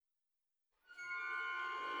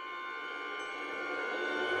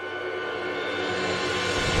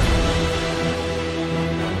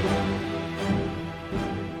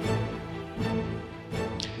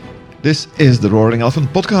This is the Roaring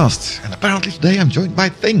Elephant Podcast, and apparently today I'm joined by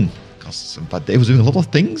Thing, because Dave was doing a lot of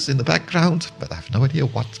things in the background, but I have no idea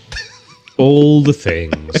what. All the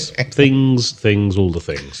things. things, all the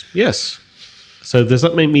things. Yes. So does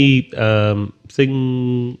that make me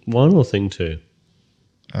Thing 1 or Thing 2?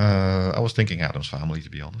 I was thinking Addams Family, to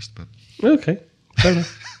be honest, but... Okay, fair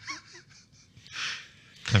enough.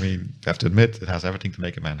 I mean, I have to admit, it has everything to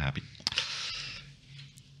make a man happy.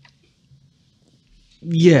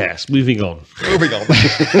 Yes, moving on. Moving on.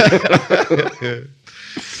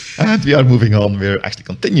 And we are moving on. We're actually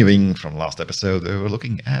continuing from last episode. We're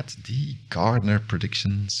looking at the Gartner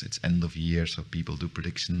predictions. It's end of year, so people do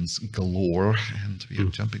predictions galore, and we are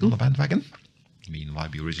jumping on the bandwagon. Meanwhile,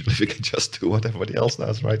 we can just do what everybody else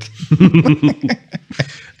does, right?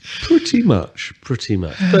 Pretty much.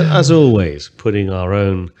 But as always, putting our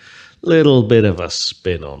own little bit of a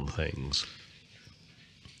spin on things.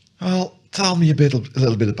 Well, tell me a little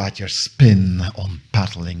bit about your spin on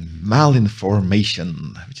battling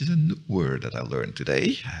malinformation, which is a new word that I learned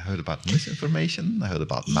today. I heard about misinformation. I heard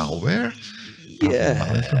about malware. Yeah,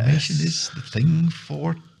 malinformation is the thing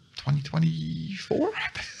for 2024.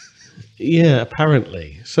 Yeah,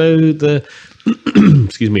 apparently. So the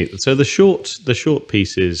excuse me. So the short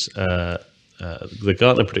piece is the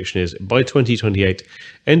Gartner prediction is by 2028,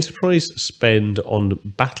 enterprise spend on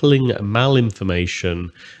battling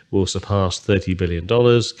malinformation will surpass $30 billion,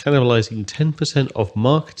 cannibalizing 10% of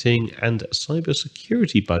marketing and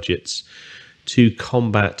cybersecurity budgets to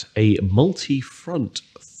combat a multi-front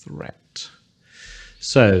threat.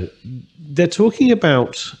 So they're talking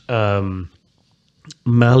about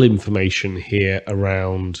malinformation here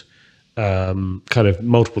around kind of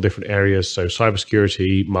multiple different areas, so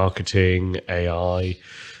cybersecurity, marketing, AI,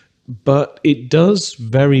 but it does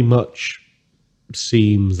very much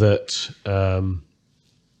seem that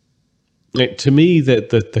to me that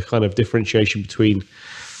the kind of differentiation between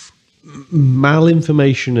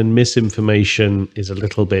malinformation and misinformation is a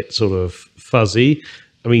little bit sort of fuzzy.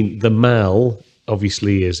 I mean, the mal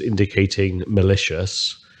obviously is indicating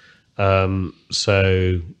malicious.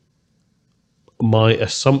 So my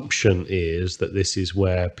assumption is that this is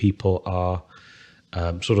where people are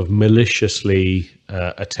sort of maliciously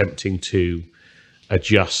attempting to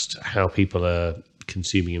adjust how people are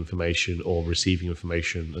consuming information or receiving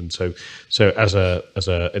information. And so as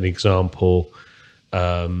an example,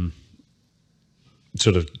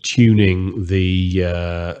 sort of tuning the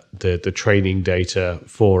training data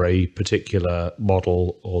for a particular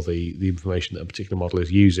model or the information that a particular model is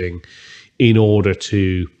using in order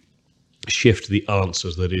to shift the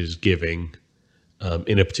answers that it is giving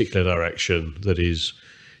in a particular direction that is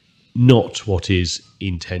not what is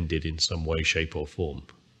intended in some way, shape, or form.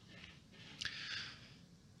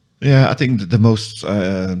 Yeah, I think the most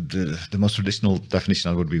traditional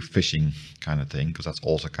definition would be phishing kind of thing, because that's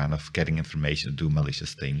also kind of getting information to do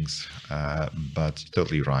malicious things. But you're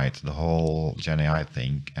totally right. The whole Gen AI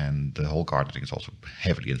thing and the whole Gartner thing is also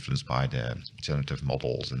heavily influenced by the generative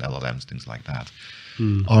models and LLMs, things like that,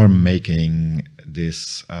 are making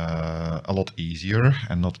this a lot easier,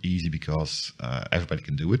 and not easy because everybody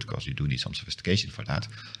can do it, because you do need some sophistication for that.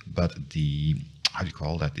 But the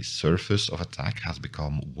the surface of attack has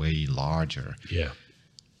become way larger. Yeah.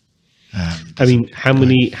 I mean, how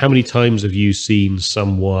many times have you seen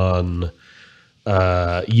someone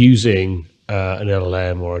using an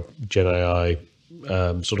LLM or a Gen AI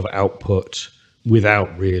sort of output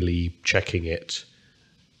without really checking it?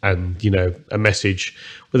 And, a message,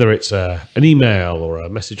 whether it's an email or a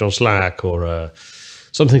message on Slack or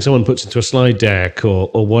something someone puts into a slide deck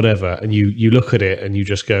or whatever, and you look at it and you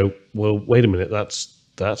just go, well, wait a minute,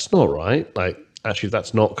 that's not right. Like, actually,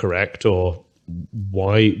 that's not correct. Or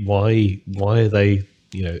why are they?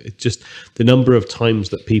 It's just the number of times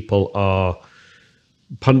that people are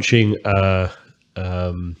punching a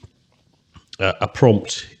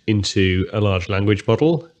prompt into a large language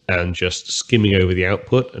model and just skimming over the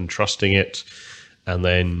output and trusting it, and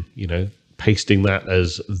then pasting that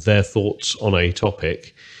as their thoughts on a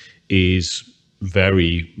topic is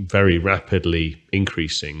very, very rapidly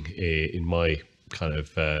increasing in my kind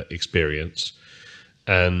of experience.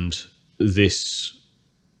 And this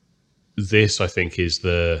I think is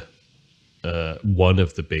the one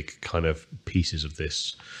of the big kind of pieces of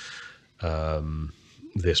this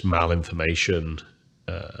this malinformation,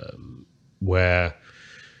 where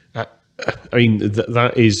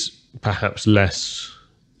that is perhaps less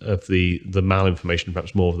of the malinformation,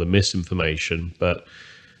 perhaps more of the misinformation, but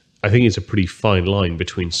I think it's a pretty fine line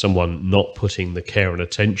between someone not putting the care and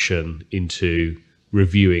attention into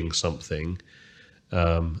reviewing something,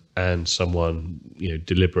 and someone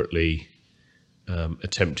deliberately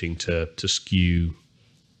attempting to skew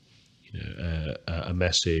a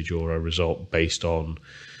message or a result based on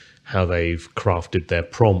how they've crafted their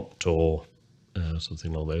prompt or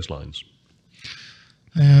something along those lines.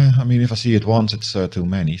 I mean, if I see it once, it's too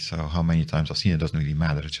many. So how many times I've seen it doesn't really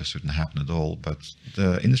matter. It just shouldn't happen at all. But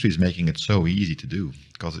the industry is making it so easy to do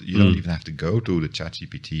because you don't even have to go to the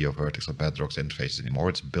ChatGPT or Vertex or Bedrock's interfaces anymore.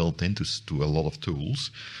 It's built into a lot of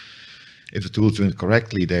tools. If the tool is doing it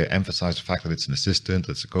correctly, they emphasize the fact that it's an assistant,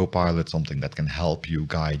 it's a co-pilot, something that can help you,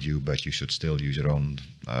 guide you, but you should still use your own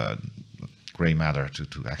gray matter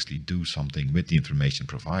to actually do something with the information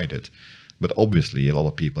provided. But obviously, a lot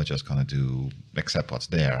of people are just going to accept what's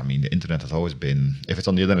there. I mean, the internet has always been, if it's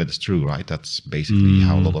on the internet, it's true, right? That's basically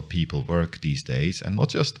how a lot of people work these days. And not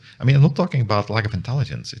just, I mean, I'm not talking about lack of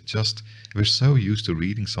intelligence. It's just, we're so used to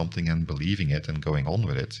reading something and believing it and going on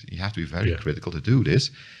with it. You have to be very critical to do this.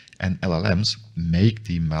 And LLMs make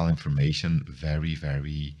the malinformation very,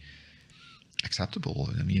 very acceptable.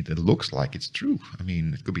 I mean, it looks like it's true. I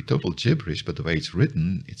mean, it could be total gibberish, but the way it's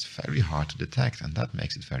written, it's very hard to detect, and that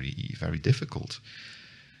makes it very, very difficult.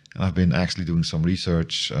 And I've been actually doing some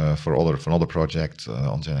research for another project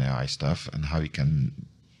on Gen AI stuff and how you can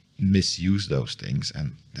misuse those things.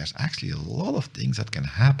 And there's actually a lot of things that can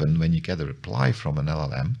happen when you get a reply from an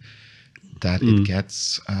LLM. That it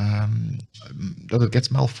gets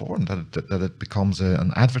malformed, that it becomes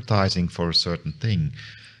an advertising for a certain thing.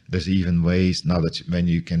 There's even ways now that when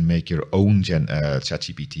you can make your own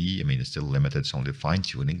ChatGPT, I mean, it's still limited, it's only fine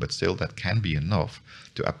tuning, but still that can be enough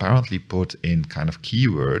to apparently put in kind of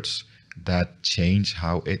keywords that change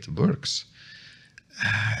how it works.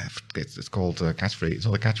 It's called a catchphrase. It's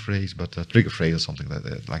not a catchphrase, but a trigger phrase or something like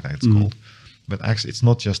that it's called. But actually, it's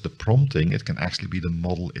not just the prompting, it can actually be the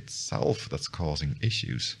model itself that's causing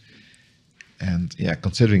issues. And yeah,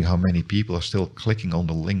 considering how many people are still clicking on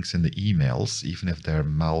the links in the emails, even if they're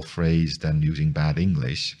malphrased and using bad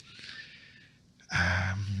English,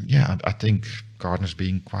 I think Gartner's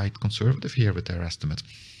being quite conservative here with their estimate.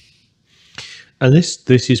 And this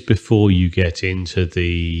is before you get into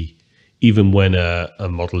even when a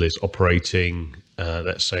model is operating,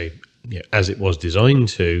 let's say, as it was designed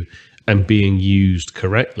to, and being used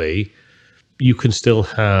correctly, you can still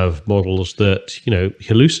have models that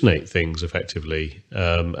hallucinate things effectively,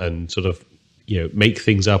 and sort of make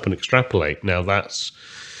things up and extrapolate. Now that's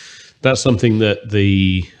something that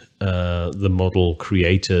the model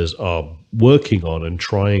creators are working on and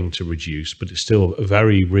trying to reduce, but it's still a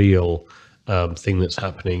very real thing that's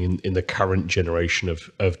happening in the current generation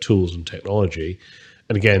of tools and technology.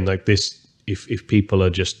 And again, like this. If people are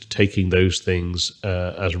just taking those things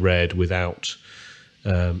as read without,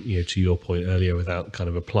 to your point earlier, without kind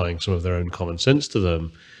of applying some of their own common sense to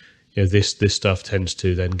them, this stuff tends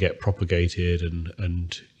to then get propagated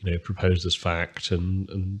and proposed as fact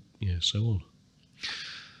and so on.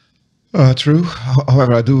 True.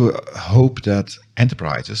 However, I do hope that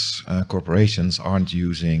enterprises, corporations aren't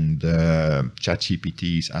using the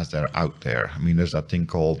ChatGPTs as they're out there. I mean, there's that thing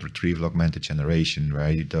called retrieval augmented generation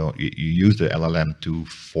where you use the LLM to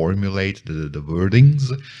formulate the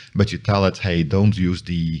wordings, but you tell it, hey, don't use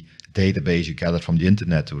the database you gathered from the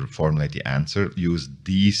internet to formulate the answer. Use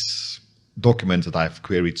these documents that I've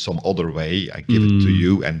queried some other way. I give it to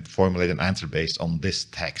you and formulate an answer based on this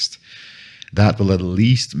text. That will at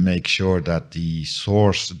least make sure that the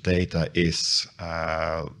source data is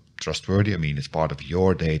trustworthy. I mean, it's part of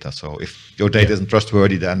your data. So if your data isn't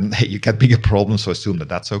trustworthy, then you get bigger problems. So assume that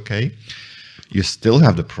that's okay. You still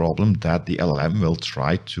have the problem that the LLM will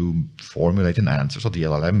try to formulate an answer. So the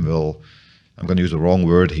LLM will, I'm going to use the wrong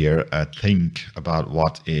word here, think about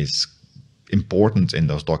what is important in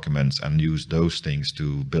those documents and use those things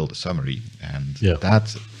to build a summary. And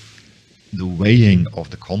that... the weighing of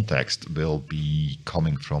the context will be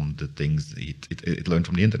coming from the things it learned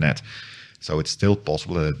from the internet. So it's still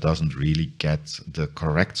possible that it doesn't really get the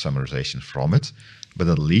correct summarization from it, but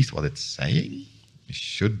at least what it's saying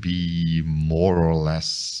should be more or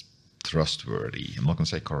less trustworthy. I'm not going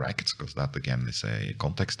to say correct, because that again is a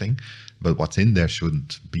context thing, but what's in there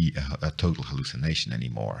shouldn't be a total hallucination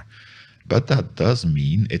anymore. But that does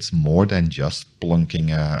mean it's more than just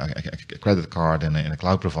plunking a credit card in a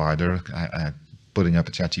cloud provider, putting up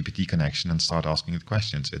a ChatGPT connection and start asking it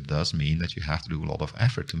questions. It does mean that you have to do a lot of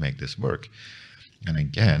effort to make this work. And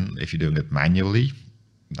again, if you're doing it manually,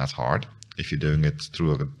 that's hard. If you're doing it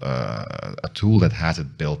through a tool that has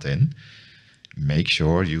it built in, make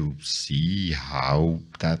sure you see how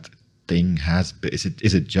that thing has. Is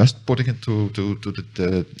it just putting it to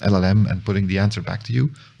the LLM and putting the answer back to you,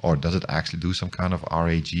 or does it actually do some kind of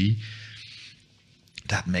RAG?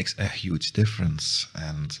 That makes a huge difference.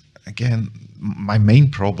 And again, my main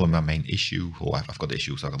problem, my main issue, I've got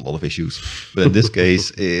issues, I've got a lot of issues, but in this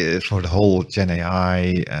case, for the whole Gen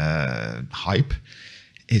AI hype,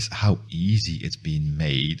 is how easy it's been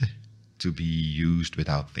made to be used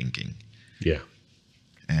without thinking. Yeah.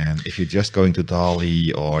 And if you're just going to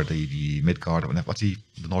DALL-E or the Midgard, what's the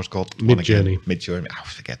Norse god? Midjourney. Midjourney, I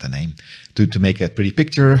forget the name. To make a pretty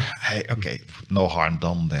picture, hey, okay, no harm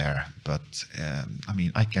done there. But I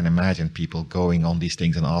mean, I can imagine people going on these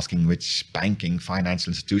things and asking which banking,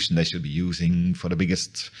 financial institution they should be using for the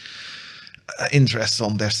biggest interest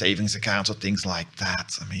on their savings accounts or things like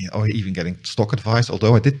that. I mean, or even getting stock advice.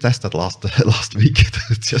 Although I did test that last week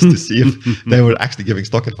just to see if they were actually giving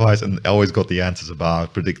stock advice, and I always got the answers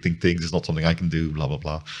about predicting things is not something I can do, blah blah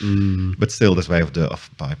blah. But still, there's a way of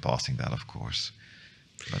bypassing that, of course.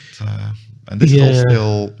 But and this is all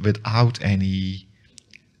still without any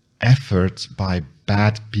effort by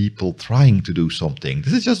bad people trying to do something.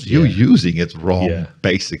 This is just you using it wrong,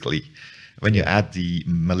 basically. When you add the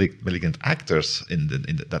malignant actors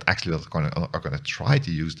that actually are going to try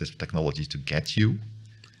to use this technology to get you,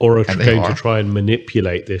 or are going to try and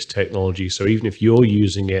manipulate this technology. So even if you're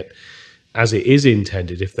using it as it is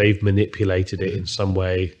intended, if they've manipulated it in some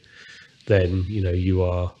way, then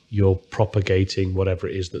you're propagating whatever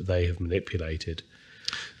it is that they have manipulated.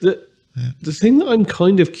 The thing that I'm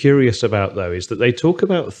kind of curious about, though, is that they talk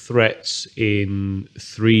about threats in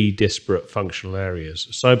 3 disparate functional areas.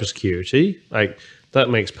 Cybersecurity, like that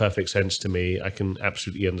makes perfect sense to me. I can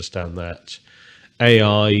absolutely understand that.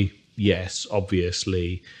 AI, yes,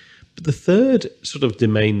 obviously. But the third sort of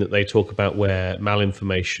domain that they talk about where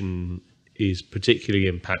malinformation is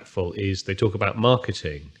particularly impactful is they talk about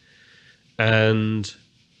marketing. And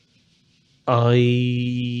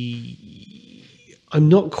I'm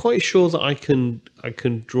not quite sure that I can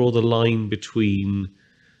draw the line between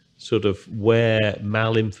sort of where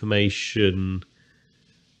malinformation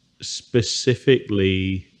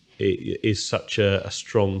specifically is such a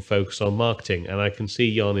strong focus on marketing. And I can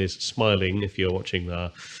see Jan is smiling if you're watching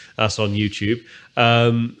us on YouTube.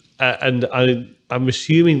 And I'm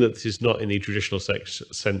assuming that this is not in the traditional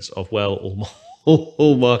sense of, well,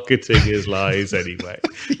 all marketing is lies anyway,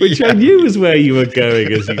 which I knew was where you were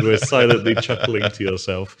going as you were silently chuckling to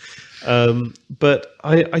yourself. But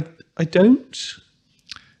I don't.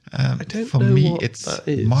 For me, it's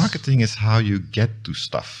marketing is how you get to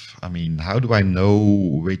stuff. I mean, how do I know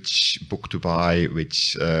which book to buy,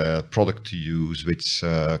 which product to use, which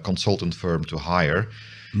consultant firm to hire?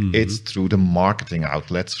 Mm-hmm. It's through the marketing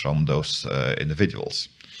outlets from those individuals.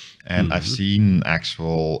 And I've seen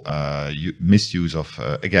actual misuse of,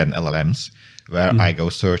 again, LLMs, where I go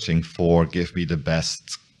searching for, give me the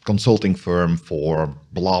best consulting firm for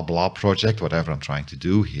blah, blah project, whatever I'm trying to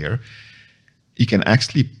do here. You can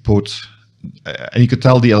actually put, and you could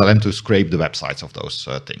tell the LLM to scrape the websites of those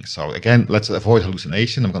things. So again, let's avoid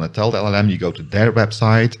hallucination. I'm going to tell the LLM, you go to their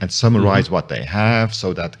website and summarize what they have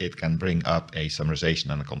so that it can bring up a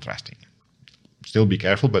summarization and a contrasting. Still be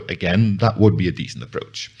careful, but again, that would be a decent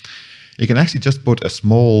approach. You can actually just put a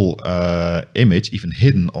small image, even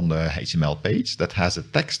hidden on the HTML page, that has a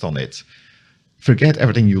text on it. Forget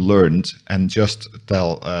everything you learned and just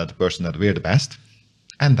tell the person that we're the best.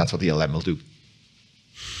 And that's what the LLM will do.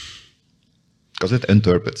 Because it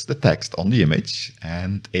interprets the text on the image.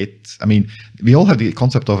 And we all have the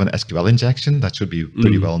concept of an SQL injection. That should be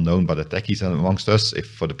pretty well known by the techies amongst us. If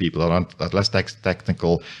for the people that aren't less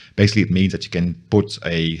technical, basically it means that you can put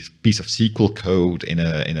a piece of SQL code in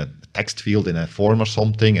a text field in a form or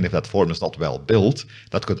something. And if that form is not well built,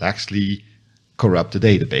 that could actually corrupt the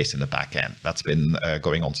database in the back end. That's been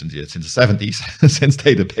going on since the 70s, since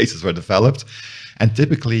databases were developed. And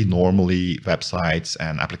typically, normally, websites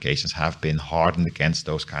and applications have been hardened against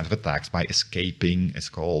those kinds of attacks by escaping, it's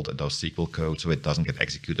called, those SQL code, so it doesn't get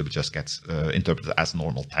executed, but just gets interpreted as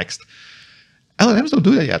normal text. LLMs don't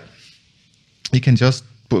do that yet. You can just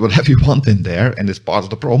put whatever you want in there, and it's part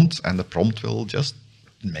of the prompt, and the prompt will just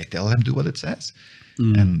make the LLM do what it says.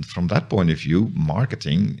 And from that point of view,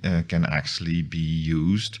 marketing can actually be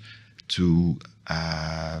used to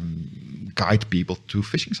guide people to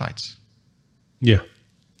phishing sites. Yeah.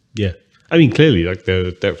 I mean, clearly, like there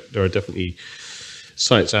are definitely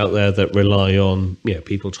sites out there that rely on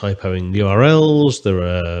people typoing URLs. There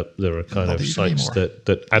are kind of sites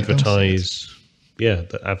that advertise.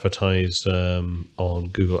 That advertise on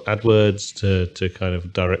Google AdWords to kind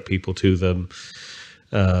of direct people to them.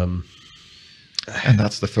 And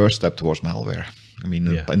that's the first step towards malware. I mean,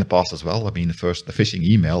 in the past as well. I mean, the phishing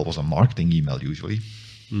email was a marketing email usually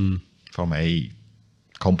from a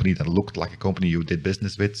company that looked like a company you did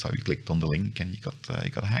business with. So you clicked on the link and you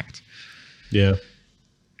got hacked. Yeah.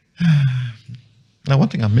 Now, one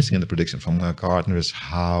thing I'm missing in the prediction from Gartner is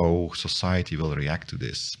how society will react to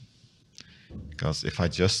this. Because if I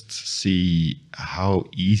just see how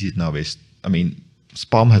easy it now is, I mean,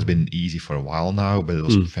 spam has been easy for a while now, but it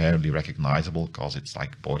was fairly recognizable because it's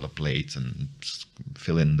like boilerplate and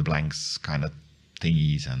fill in the blanks kind of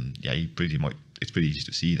thingies, and yeah, it's pretty easy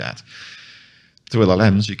to see that. Through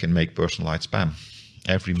LLMs, you can make personalized spam.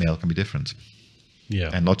 Every mail can be different. Yeah.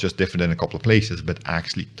 And not just different in a couple of places, but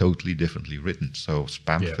actually totally differently written. So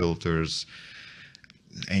spam filters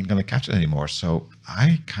ain't going to catch it anymore. So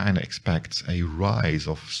I kind of expect a rise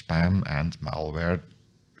of spam and malware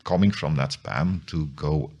coming from that spam to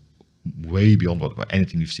go way beyond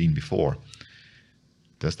anything we've seen before.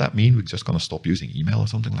 Does that mean we're just going to stop using email or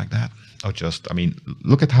something like that? Or just, I mean,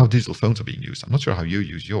 look at how digital phones are being used. I'm not sure how you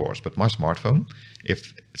use yours, but my smartphone,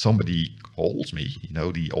 if somebody calls me,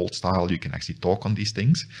 the old style, you can actually talk on these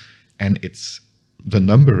things, and the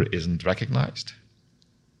number isn't recognized,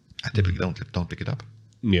 I typically don't pick it up.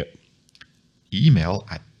 Yeah. Email,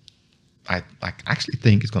 I actually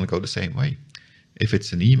think it's going to go the same way. If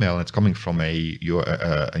it's an email and it's coming from an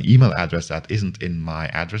email address that isn't in my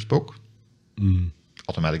address book,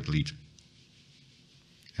 automatic delete.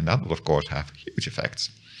 And that will, of course, have huge effects.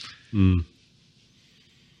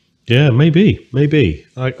 Yeah, maybe.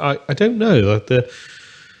 I don't know.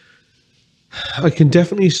 I can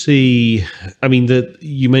definitely see. I mean,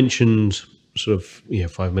 you mentioned sort of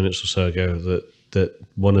 5 minutes or so ago that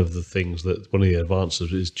one of the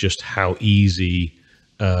advances is just how easy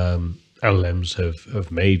LLMs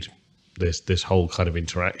have made this whole kind of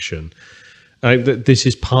interaction. This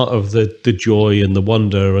is part of the joy and the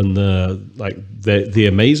wonder and the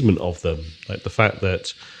amazement of them. Like the fact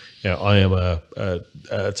that I am a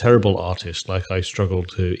terrible artist. Like I struggle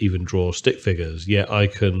to even draw stick figures. Yet I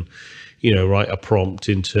can, write a prompt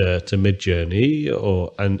into Midjourney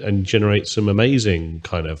and generate some amazing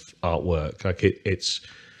kind of artwork. Like it's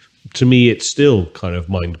to me, it's still kind of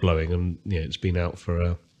mind blowing. And it's been out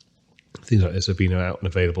for things like this have been out and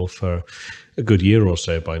available for a good year or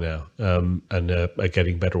so by now, and are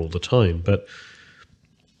getting better all the time. But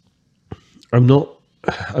I'm not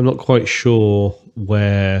quite sure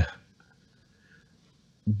where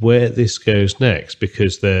this goes next,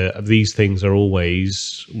 because these things are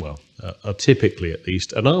always, are typically at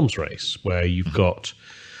least an arms race where you've got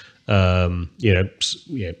spammers,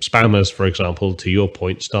 for example, to your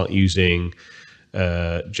point, start using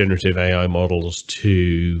generative AI models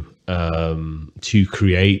to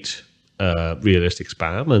create realistic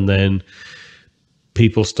spam, and then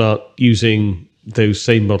people start using those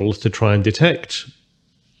same models to try and detect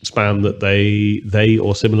spam that they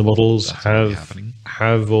or similar models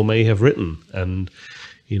have or may have written, and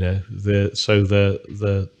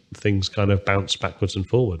the things kind of bounce backwards and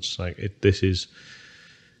forwards. This is,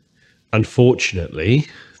 unfortunately,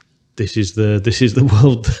 this is the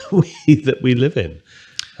world that we live in.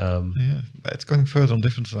 It's going further on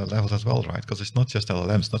different levels as well, right? Because it's not just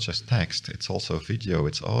LLMs, it's not just text, it's also video,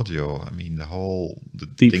 it's audio. I mean, the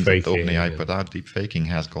thing that OpenAI put out, deep faking,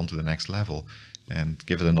 has gone to the next level. And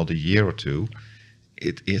give it another year or two,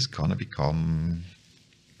 it is going to become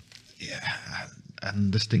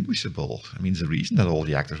undistinguishable. I mean, the reason that all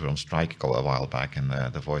the actors were on strike a while back, and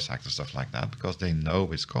the voice actors, stuff like that, because they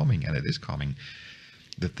know it's coming, and it is coming.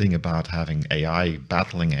 The thing about having AI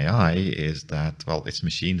battling AI is that, it's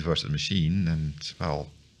machine versus machine, and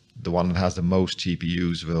the one that has the most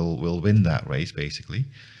GPUs will win that race, basically.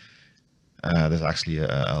 There's actually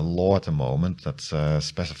a law at the moment that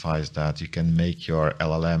specifies that you can make your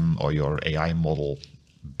LLM or your AI model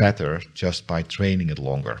better just by training it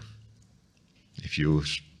longer. If you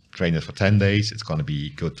train it for 10 days, it's going to be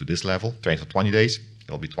good to this level. Train it for 20 days,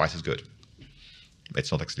 it'll be twice as good.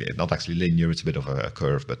 It's not actually linear, it's a bit of a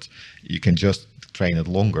curve, but you can just train it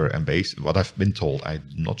longer. And what I've been told, I'm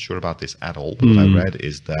not sure about this at all, but what I read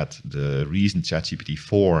is that the reason ChatGPT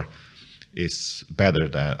 4 is better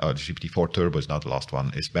than, GPT-4 Turbo is not the last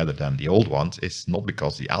one, is better than the old ones, is not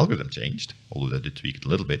because the algorithm changed, although they did tweak it a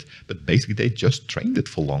little bit, but basically they just trained it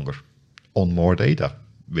for longer on more data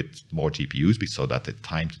with more GPUs, so that the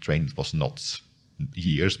time to train it was not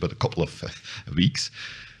years, but a couple of weeks.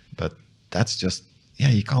 But that's just,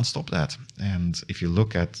 you can't stop that. And if you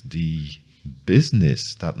look at the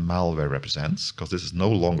business that malware represents, because this is no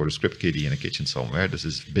longer a script kiddie in a kitchen somewhere, this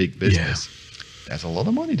is big business. There's a lot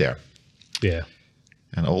of money there. Yeah.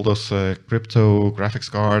 And all those crypto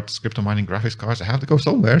mining graphics cards, they have to go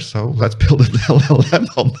somewhere. So let's build an LLM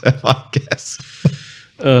on them, I guess.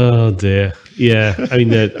 Oh dear. Yeah. I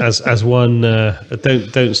mean, as one,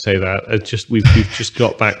 don't say that. We've just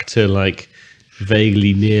got back to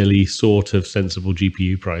vaguely, nearly, sort of sensible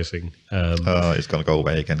GPU pricing. It's going to go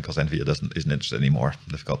away again because Nvidia isn't interested anymore.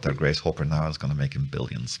 They've got their Grace Hopper now. It's going to make them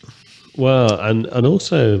billions. Well, and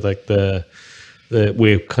also like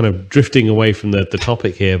we're kind of drifting away from the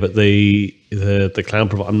topic here, but the cloud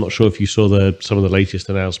provider. I'm not sure if you saw some of the latest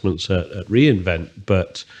announcements at reInvent,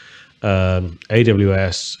 but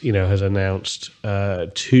AWS, has announced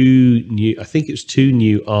two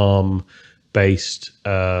new ARM-based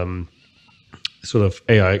sort of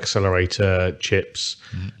AI accelerator chips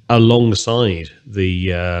alongside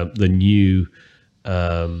the new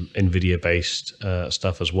NVIDIA-based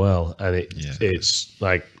stuff as well, and it's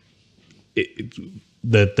like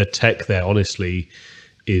the tech there honestly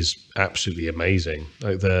is absolutely amazing.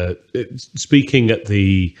 Like speaking at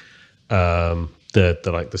the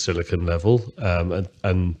silicon level,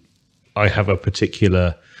 and I have a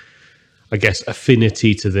particular, I guess,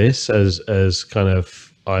 affinity to this as kind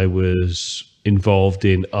of I was involved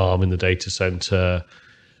in ARM in the data center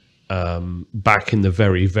back in the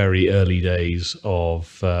very, very early days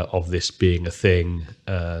of this being a thing,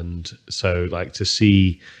 and so like to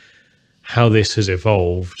see how this has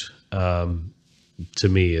evolved to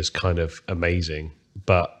me is kind of amazing.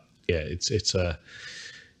 But yeah,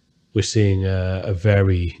 we're seeing a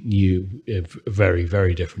very new, very,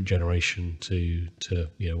 very different generation to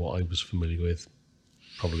what I was familiar with.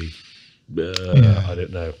 Probably, I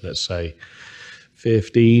don't know. Let's say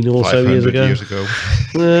 15 or so years ago.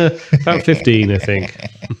 About 15, I think.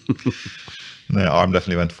 No, ARM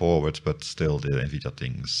definitely went forward, but still the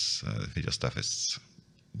NVIDIA stuff is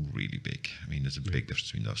really big. I mean, there's a big difference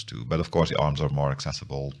between those two. But of course, the ARMs are more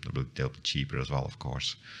accessible. They'll be cheaper as well, of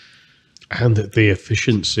course. And the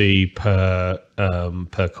efficiency per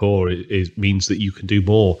core means that you can do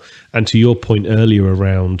more. And to your point earlier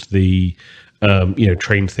around the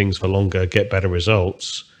train things for longer, get better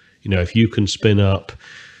results. If you can spin up,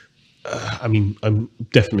 I'm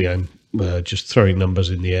just throwing numbers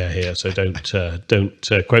in the air here, so don't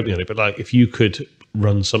quote me on it. But like, if you could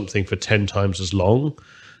run something for 10 times as long,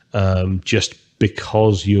 just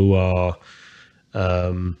because you are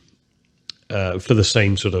for the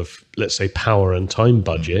same sort of, let's say, power and time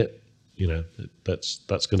budget,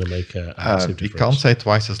 that's going to make a massive difference. You can't say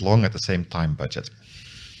twice as long at the same time budget,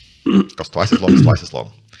 because twice as long is twice as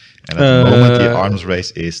long. And at the moment, the arms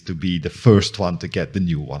race is to be the first one to get the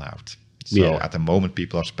new one out. So at the moment,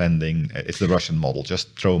 people are spending, it's the Russian model,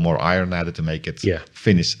 just throw more iron at it to make it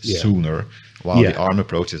finish sooner, while the ARM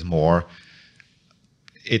approach is more,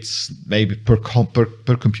 it's maybe per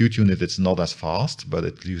compute unit, it's not as fast, but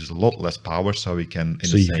it uses a lot less power, so we can,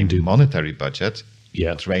 in the same monetary budget,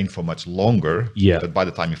 train for much longer. But by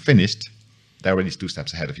the time you're finished, they're already 2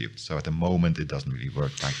 steps ahead of you. So at the moment, it doesn't really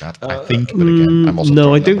work like that, I think. But again, I'm also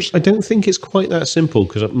no, I don't think it's quite that simple,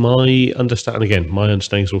 because my understanding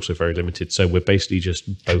is also very limited. So we're basically just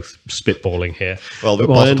both spitballing here. Well, we're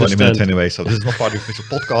past 20 minutes anyway, so this is not part of the official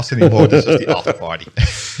podcast anymore. This is the after party.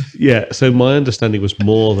 So my understanding was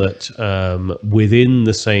more that within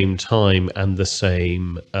the same time and the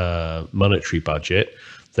same monetary budget,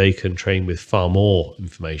 they can train with far more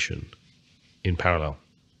information in parallel.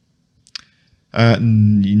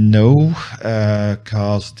 No,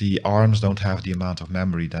 because the ARMs don't have the amount of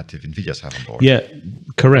memory that the NVIDIAs have on board. Yeah,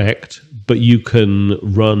 correct. But you can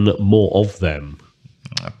run more of them.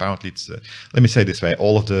 Apparently, it's. Let me say this way: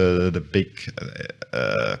 all of the big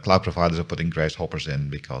cloud providers are putting Grace Hoppers in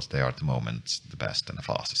because they are at the moment the best and the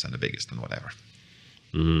fastest and the biggest and whatever.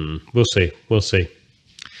 We'll see.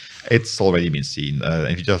 It's already been seen.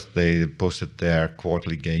 They posted their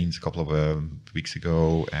quarterly gains a couple of weeks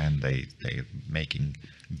ago, and they're making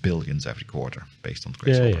billions every quarter based on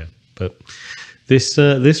Grace Hopper. But this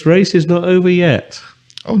race is not over yet.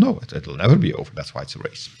 Oh no, it'll never be over. That's why it's a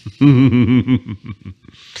race.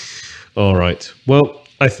 All right. Well,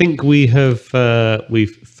 I think we've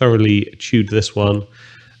thoroughly chewed this one.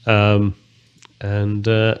 And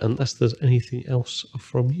unless there's anything else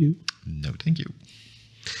from you, no, thank you.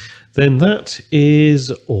 Then that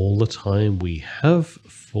is all the time we have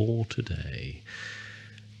for today.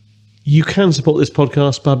 You can support this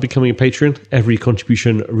podcast by becoming a patron. Every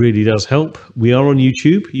contribution really does help. We are on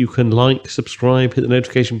YouTube. You can like, subscribe, hit the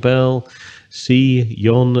notification bell, see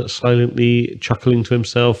Jon silently chuckling to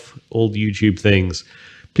himself, all the YouTube things.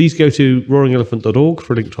 Please go to roaringelephant.org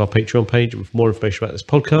for a link to our Patreon page and for more information about this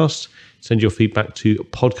podcast. Send your feedback to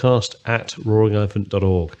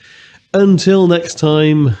podcast@roaringelephant.org. Until next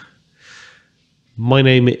time, my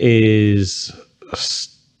name is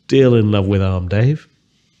Still in Love with ARM Dave.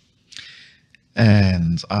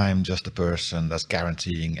 And I'm just a person that's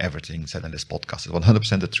guaranteeing everything said in this podcast is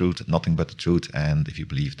 100% the truth, nothing but the truth. And if you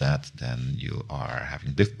believe that, then you are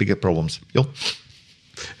having bigger problems. Yo.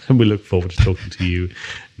 And we look forward to talking to you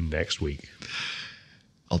next week.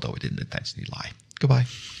 Although we didn't intentionally lie. Goodbye.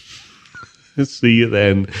 See you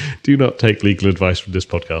then. Do not take legal advice from this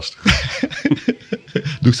podcast.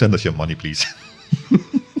 Do send us your money, please.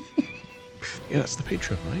 Yeah, that's the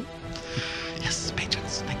Patreon, right?